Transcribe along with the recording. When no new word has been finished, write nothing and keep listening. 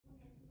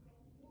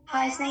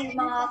Hi, St.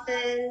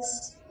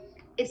 Martha's.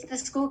 It's the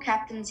school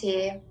captains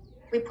here.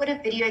 We put a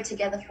video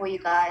together for you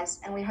guys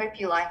and we hope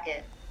you like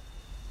it.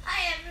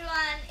 Hi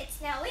everyone,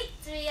 it's now week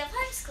 3 of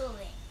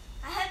homeschooling.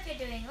 I hope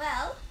you're doing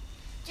well.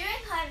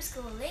 During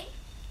homeschooling,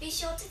 be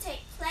sure to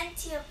take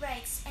plenty of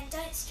breaks and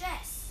don't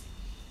stress.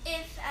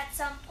 If at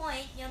some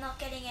point you're not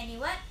getting any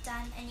work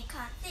done and you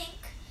can't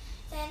think,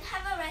 then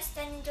have a rest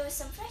and enjoy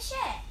some fresh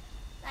air.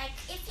 Like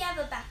if you have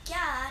a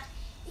backyard,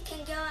 you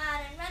can go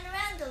out and run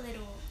around a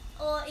little.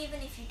 Or even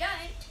if you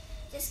don't,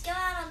 just go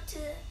out onto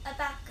a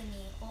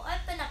balcony or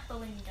open up a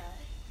window.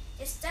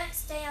 Just don't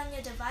stay on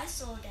your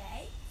device all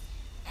day.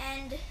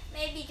 And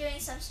maybe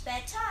during some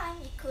spare time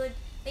you could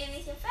be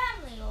with your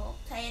family or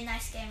play a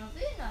nice game of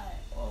Uno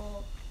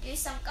or do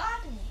some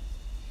gardening.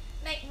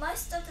 Make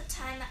most of the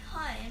time at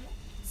home.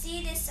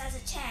 See this as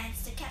a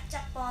chance to catch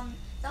up on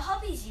the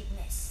hobbies you've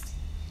missed.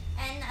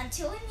 And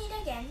until we meet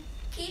again,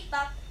 keep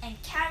up and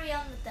carry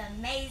on with the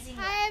amazing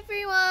work. Hi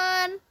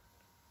everyone!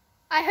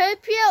 I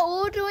hope you are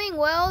all doing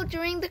well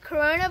during the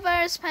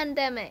coronavirus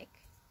pandemic.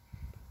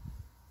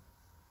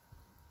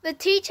 The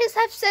teachers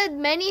have said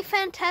many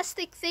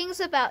fantastic things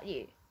about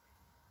you.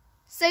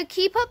 So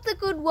keep up the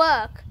good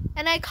work,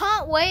 and I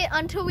can't wait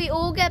until we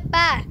all get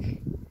back.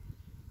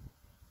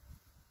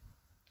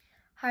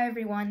 Hi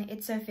everyone,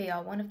 it's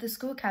Sophia, one of the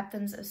school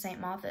captains of St.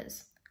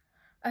 Martha's.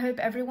 I hope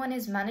everyone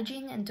is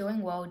managing and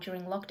doing well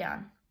during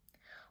lockdown.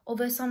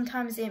 Although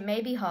sometimes it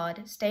may be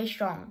hard, stay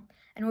strong,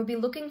 and we'll be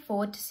looking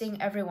forward to seeing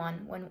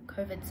everyone when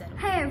COVID settles.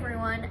 Hey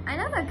everyone, I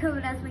know that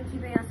COVID has been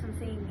keeping us from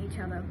seeing each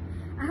other.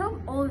 I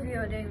hope all of you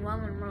are doing well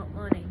in remote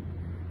learning.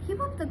 Keep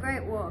up the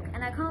great work,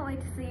 and I can't wait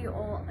to see you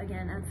all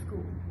again at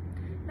school.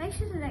 Make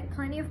sure to take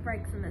plenty of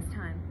breaks in this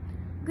time.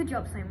 Good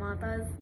job, St. Martha's.